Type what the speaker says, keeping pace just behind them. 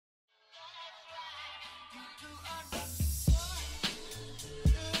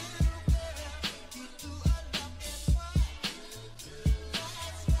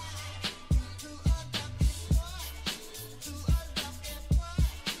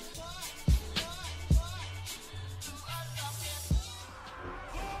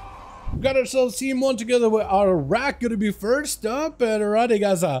got ourselves team 1 together with our rack gonna be first up and running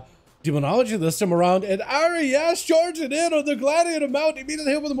as a Demonology this time around, and Arias charging in on the Gladiator mount,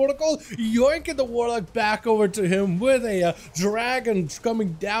 immediately hit with a Mortal Coil, yoinking the Warlock back over to him with a dragon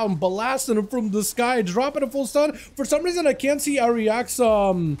coming down, blasting him from the sky, dropping a full stun. For some reason, I can't see Ariak's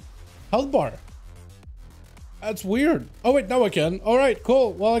health bar. That's weird. Oh wait, now I can. All right,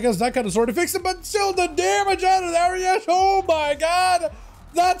 cool. Well, I guess that kind of sort of fixed it, but still the damage out of Arias. Oh my god.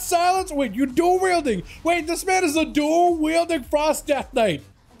 That silence. Wait, you're dual wielding. Wait, this man is a dual wielding Frost Death Knight.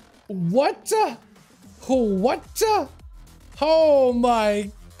 What? What? Oh my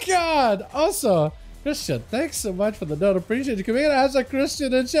god. Also, Christian, thanks so much for the note. Appreciate you coming in as a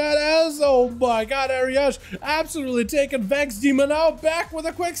Christian in chat. As oh my god, Arias absolutely taking Vex Demon out. Back with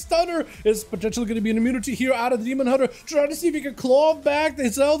a quick stunner. Is potentially going to be an immunity here out of the Demon Hunter. Trying to see if he can claw back the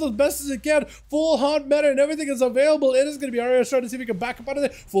health as best as he can. Full haunt meta and everything is available. It is going to be Arias trying to see if he can back up out of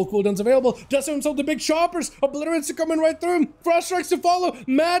it. Full cooldowns available. Does himself the big choppers. Obliterates are coming right through him. Frost strikes to follow.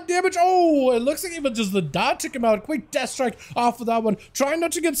 Mad damage. Oh, it looks like even just the dot took him out. Quick death strike off of that one. Trying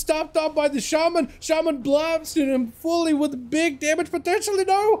not to get stopped off by the shaman. Shaman blasted him fully with big damage potentially.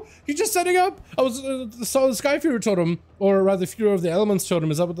 No, he's just setting up. I saw the Sky Fury totem, or rather Fury of the Elements totem.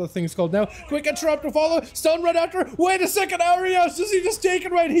 Is that what the thing's called now? Quick interrupt to follow. Stun right after. Wait a second, Arias. Does he just take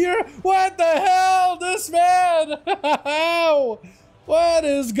it right here? What the hell? This man. What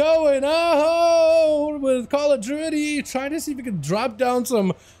is going on with Call of Duty? Trying to see if we can drop down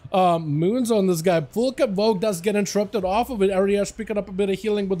some moons on this guy. Full Vogue does get interrupted off of it. Arias picking up a bit of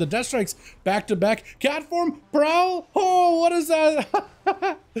healing with the death strikes back to back. Cat form, Prowl. Oh, what is that?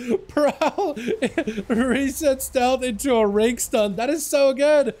 Prowl reset stealth into a rake stun. That is so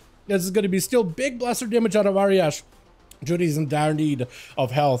good. This is going to be still big blaster damage out of Arias. Judy's in dire need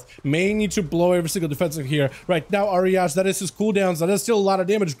of health. May need to blow every single defensive here. Right now, Arias, that is his cooldowns. That is still a lot of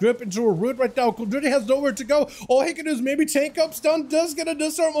damage. Grip into a root right now. Judy has nowhere to go. All he can do is maybe tank up. Stun does get a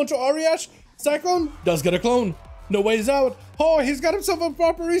disarm onto Arias. Cyclone does get a clone. No ways out. Oh, he's got himself a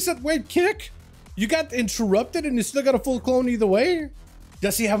proper reset. Wait, kick? You got interrupted and you still got a full clone either way?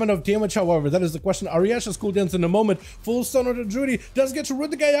 Does he have enough damage, however? That is the question. Arias's cooldowns in a moment. Full stun onto Judy. Does get to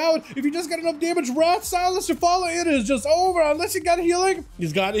root the guy out. If he just got enough damage, Wrath Silence to follow. It is just over. Unless he got healing.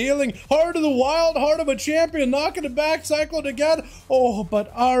 He's got healing. Heart of the Wild. Heart of a Champion. Knocking it back. Cyclone again. Oh,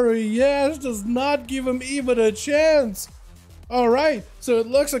 but Arias does not give him even a chance. All right. So it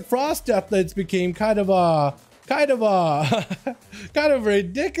looks like Frost Death Knights became kind of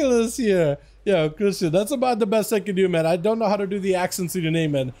ridiculous here. Yeah, Christian, that's about the best I can do, man. I don't know how to do the accents in your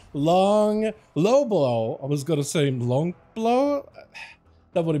name, man. Low blow. I was gonna say long blow.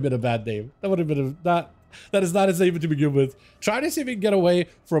 That would have been a bad name. That would have been that is not as even to begin with. Try to see if he can get away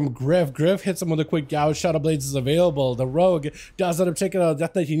from Griff. Griff hits him with a quick gouge. Shadow Blades is available. The Rogue does end up taking out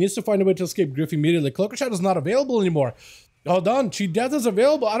Death Knight. He needs to find a way to escape Griff immediately. Cloak of Shadow is not available anymore. Hold on, Cheat Death is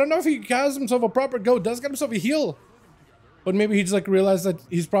available. I don't know if he has himself a proper go. Does get himself a heal. But maybe he just like realized that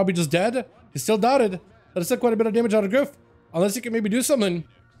he's probably just dead. He's still doubted. That is still quite a bit of damage out of Griff. Unless he can maybe do something.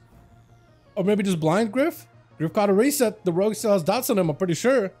 Or maybe just blind Griff. Griff caught a reset. The Rogue still has dots on him, I'm pretty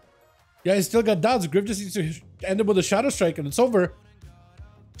sure. Yeah, he's still got dots. Griff just needs to end up with a Shadow Strike and it's over.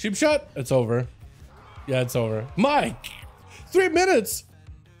 Cheap shot. It's over. Yeah, it's over. Mike! 3 minutes!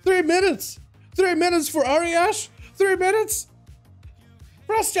 3 minutes! 3 minutes for Arias! 3 minutes!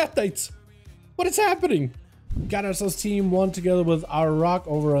 Frost Death Knights! What is happening? Got ourselves team 1 together with our rock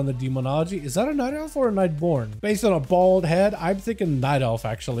over on the Demonology. Is that a Night Elf or a Nightborn? Based on a bald head, I'm thinking Night Elf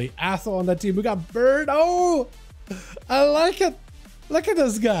actually. Athel on that team. We got Bird. Oh, I like it. Look at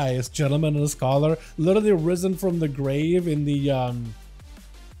this guy. This gentleman and his collar, literally risen from the grave in the I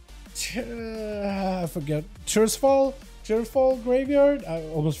forget. Cheerfall graveyard? I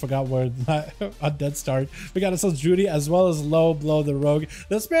almost forgot where a dead start. We got ourselves Judy as well as Low Blow the Rogue.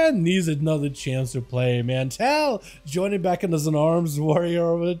 This man needs another chance to play, man. Tell joining back in as an arms warrior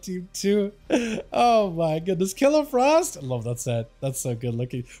over team 2. Oh my goodness. Killer Frost. I love that set. That's so good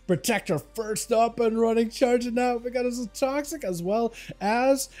looking. Protector first up and running, charging out. We got us Toxic as well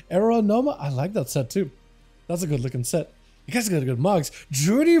as Aeronoma. I like that set too. That's a good looking set. You guys got good mugs.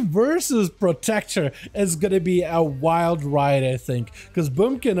 Judy versus Protector is going to be a wild ride, I think. Because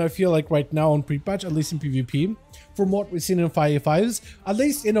Boomkin, I feel like right now on pre-patch, at least in PvP, from what we've seen in 5v5s, at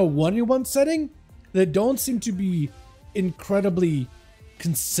least in a 1v1 setting, they don't seem to be incredibly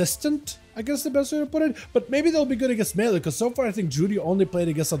consistent. I guess the best way to put it, but maybe they'll be good against melee, because so far I think Judy only played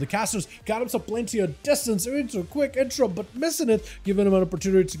against other casters, got himself plenty of distance into a quick intro, but missing it, giving him an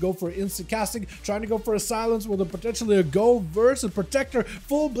opportunity to go for instant casting, trying to go for a silence with a potentially a go versus protector,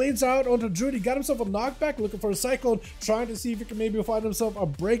 full blades out onto Judy, got himself a knockback, looking for a cyclone, trying to see if he can maybe find himself a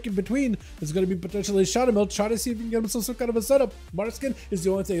break in between. It's going to be potentially a Shadow Melt, trying to see if he can get himself some kind of a setup. Marskin is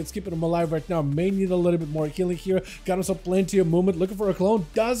the only thing that's keeping him alive right now, may need a little bit more healing here, got himself plenty of movement, looking for a clone,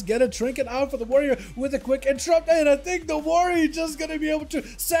 does get a trinket out for the warrior with a quick interrupt, and I think the warrior just gonna be able to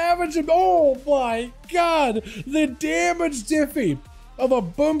savage him. Oh my god, the damage diffy of a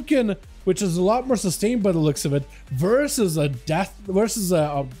Boomkin, which is a lot more sustained by the looks of it, versus a death, versus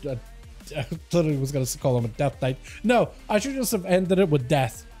I literally was gonna call him a death knight. No, I should just have ended it with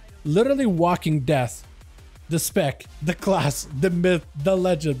death. Literally walking death. The spec, the class, the myth, the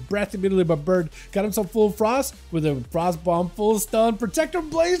legend. Breath immediately by Bird. Got himself full frost with a frost bomb, full stun. Protector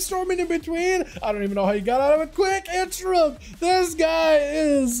blade storming in between. I don't even know how he got out of it. Quick interrupt. This guy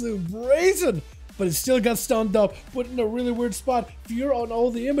is brazen, but he still got stunned up. Put in a really weird spot. Fear on all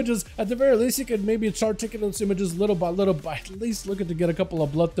the images. At the very least, he could maybe start taking those images little by little, by at least looking to get a couple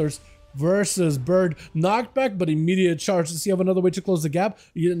of bloodthirsts. Versus Bird. Knocked back, but immediate charge. Does he have another way to close the gap?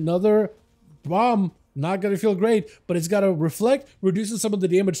 Yet another bomb. Not gonna feel great, but it's gotta reflect, reducing some of the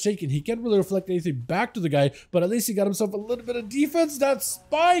damage taken. He can't really reflect anything back to the guy, but at least he got himself a little bit of defense. That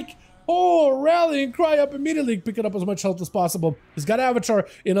spike! Oh, rally and cry up immediately, picking up as much health as possible. He's got Avatar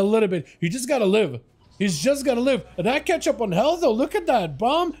in a little bit. He just gotta live. He's just gotta live. And that catch up on health though, look at that.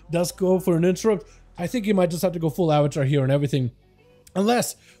 Bomb does go for an interrupt. I think he might just have to go full Avatar here and everything.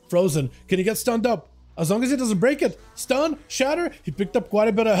 Unless, Frozen, can he get stunned up? As long as he doesn't break it. Stun, shatter. He picked up quite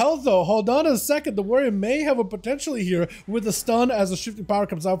a bit of health though. Hold on a second. The warrior may have a potentially here with the stun as the shifting power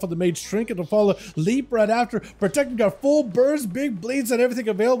comes out for the mage. Trinket to follow. Leap right after. Protecting got full burst, big bleeds and everything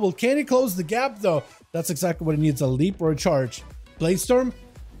available. Can he close the gap though? That's exactly what he needs. A leap or a charge. Blade Storm.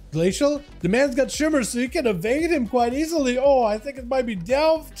 Glacial. The man's got Shimmer, so you can evade him quite easily. Oh, I think it might be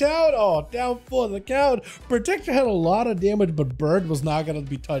downtown. Oh, down full of the count. Protector had a lot of damage, but Bird was not going to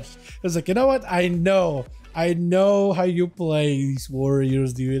be touched. It's like, you know what? I know how you play these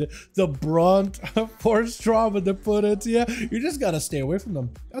warriors, dude. The brunt force trauma to put it to you. You just got to stay away from them.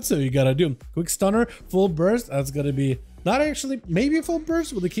 That's what you got to do. Quick stunner, full burst. That's going to be not actually, maybe full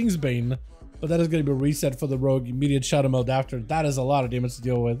burst with the Kingsbane. But that is going to be reset for the rogue. Immediate Shadow Meld after. That is a lot of damage to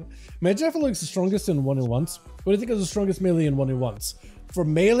deal with. Mage I feel like is the strongest in 1v1s. What do you think is the strongest melee in 1v1s? For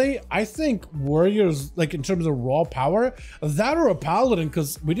melee, I think warriors, like in terms of raw power, that or a paladin,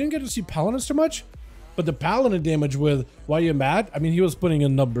 because we didn't get to see paladins too much. But the paladin damage with Why You Mad? I mean, he was putting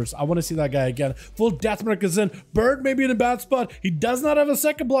in numbers. I want to see that guy again. Full death mark is in. Bird may be in a bad spot. He does not have a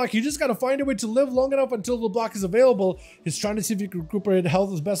second block. He just got to find a way to live long enough until the block is available. He's trying to see if he can recuperate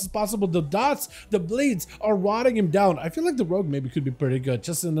health as best as possible. The dots, the bleeds are rotting him down. I feel like the rogue maybe could be pretty good,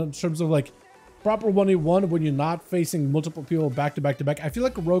 just in terms of like proper 1v1 when you're not facing multiple people back to back to back. I feel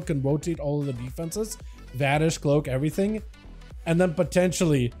like a rogue can rotate all of the defenses, vanish, cloak, everything, and then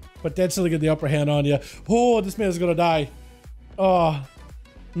potentially get the upper hand on you. Oh, this man is gonna die. Oh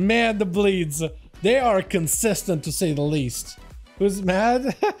man, the bleeds, they are consistent to say the least. Who's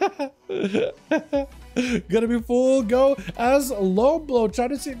mad? Gonna be full go as Low Blow, trying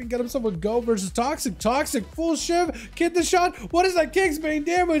to see if he can get himself a go versus Toxic. Toxic, full shiv, get the shot. What is that? Kingsbane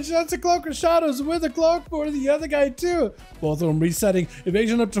damage. That's a Cloak of Shadows with a cloak for the other guy too. Both of them resetting.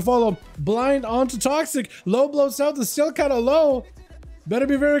 Evasion up to follow. Blind onto Toxic. Low Blow's health is still kind of low. Better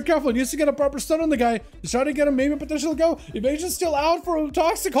be very careful. He needs to get a proper stun on the guy. He's trying to get him maybe a potential go. Evasion's still out for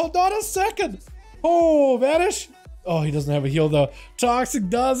Toxic. Hold on a second. Oh, vanish. Oh, he doesn't have a heal though. Toxic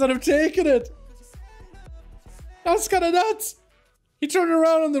does end up taking it. That's kind of nuts. He turned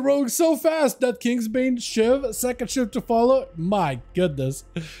around on the rogue so fast. That Kingsbane shiv, second shiv to follow. My goodness.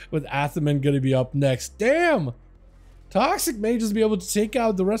 With Athaman going to be up next. Damn. Toxic may just be able to take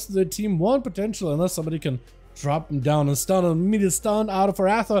out the rest of the team one potential, unless somebody can drop him down and stun him. Immediate stun out of for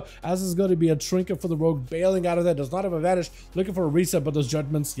Atha, as is going to be a trinket for the rogue, bailing out of that. Does not have a vanish. Looking for a reset, but those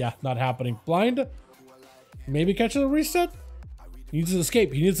judgments, yeah, not happening. Blind. Maybe catching a reset. He needs to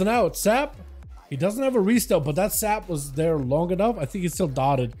escape. He needs an out. Sap. He doesn't have a restart, but that sap was there long enough. I think he's still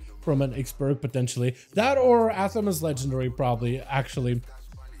dotted from an expert potentially. That or Athaman's legendary probably. Actually,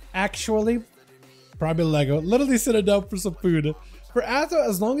 probably Lego. Literally set it up for some food. For Atha,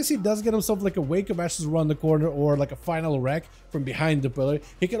 as long as he does get himself like a Wake of Ashes around the corner or like a final wreck from behind the pillar,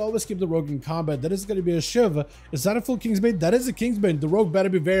 he can always keep the rogue in combat. That is going to be a shiv. Is that a full Kingsbane? That is a Kingsbane. The rogue better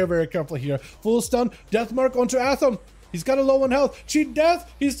be very, very careful here. Full stun, death mark onto Atha. He's got a low on health. Cheat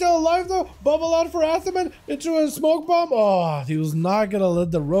death. He's still alive though. Bubble out for Athaman into a smoke bomb. Oh, he was not gonna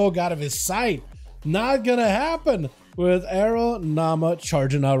let the rogue out of his sight. Not gonna happen. With Arrow Nama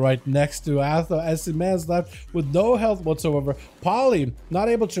charging out right next to Atho as the man's left with no health whatsoever. Polly not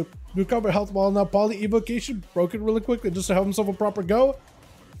able to recover health while now. Polly evocation broken really quickly just to have himself a proper go.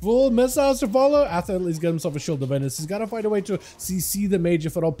 Full missiles to follow. Atho at least get himself a shield of Venice. He's got to find a way to CC the mage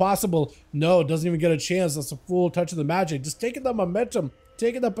if at all possible. No, doesn't even get a chance. That's a full touch of the magic. Just taking that momentum,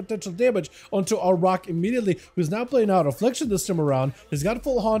 taking that potential damage onto our rock immediately, who's now playing out Affliction this time around. He's got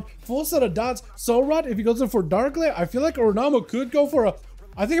full haunt, full set of dots. Solrod, if he goes in for Darklight, I feel like Ornamo could go for a...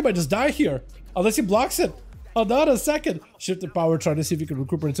 I think he might just die here, unless he blocks it. Hold on a second. Shifted power, trying to see if he can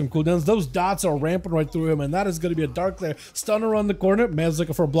recuperate some cooldowns. Those dots are ramping right through him, and that is going to be a Darklight. Stun around the corner. Man's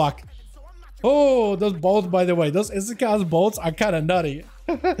looking for a block. Oh, those bolts, by the way, those instant cast bolts are kind of nutty.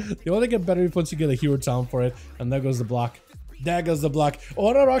 They only get better once you get a hero town for it, and there goes the block. There goes the block.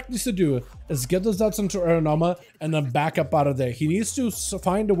 All our rock needs to do is get those dots into Aranama and then back up out of there. He needs to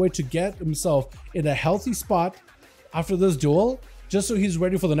find a way to get himself in a healthy spot after this duel, just so he's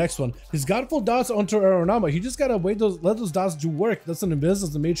ready for the next one. He's got full dots onto Aranama. He just gotta let those dots do work. That's an invis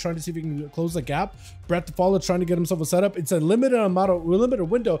as the mage trying to see if he can close the gap. Breath to follow, trying to get himself a setup. It's a limited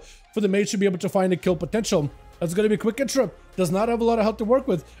window for the mage to be able to find a kill potential. That's going to be a quick interrupt. Does not have a lot of health to work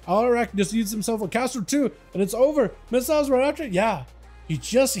with. Alarak just needs himself a caster too, and it's over. Missiles right after. Yeah,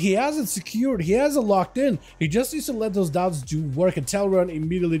 he hasn't secured. He hasn't locked in. He just needs to let those dots do work. And Dalaran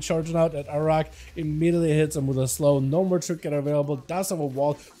immediately charging out at Arak. Immediately hits him with a slow. No more trinket available. Does have a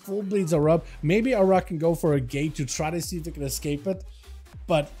wall. Full bleeds are up. Maybe Arak can go for a gate to try to see if they can escape it.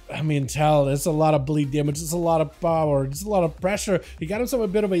 But, I mean, it's a lot of bleed damage, it's a lot of power, it's a lot of pressure. He got himself a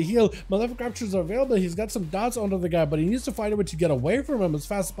bit of a heal. Malefic Raptures are available. He's got some dots onto the guy, but he needs to find a way to get away from him as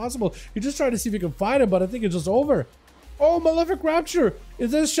fast as possible. He's just trying to see if he can fight him, but I think it's just over. Oh, Malefic Rapture!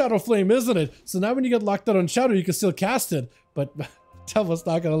 It is Shadow Flame, isn't it? So now when you get locked out on Shadow, you can still cast it. But Devil's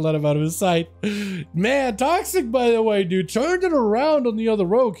not going to let him out of his sight. Man, Toxic, by the way, dude, turned it around on the other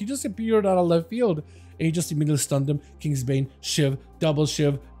rogue. He just appeared out of left field. And he just immediately stunned him. Kingsbane, Shiv, double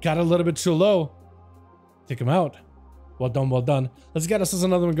Shiv. Got a little bit too low. Take him out. Well done, well done. Let's get us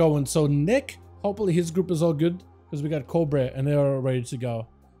another one going. So Nick, hopefully his group is all good, because we got Cobra and they're ready to go.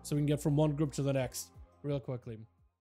 So we can get from one group to the next real quickly.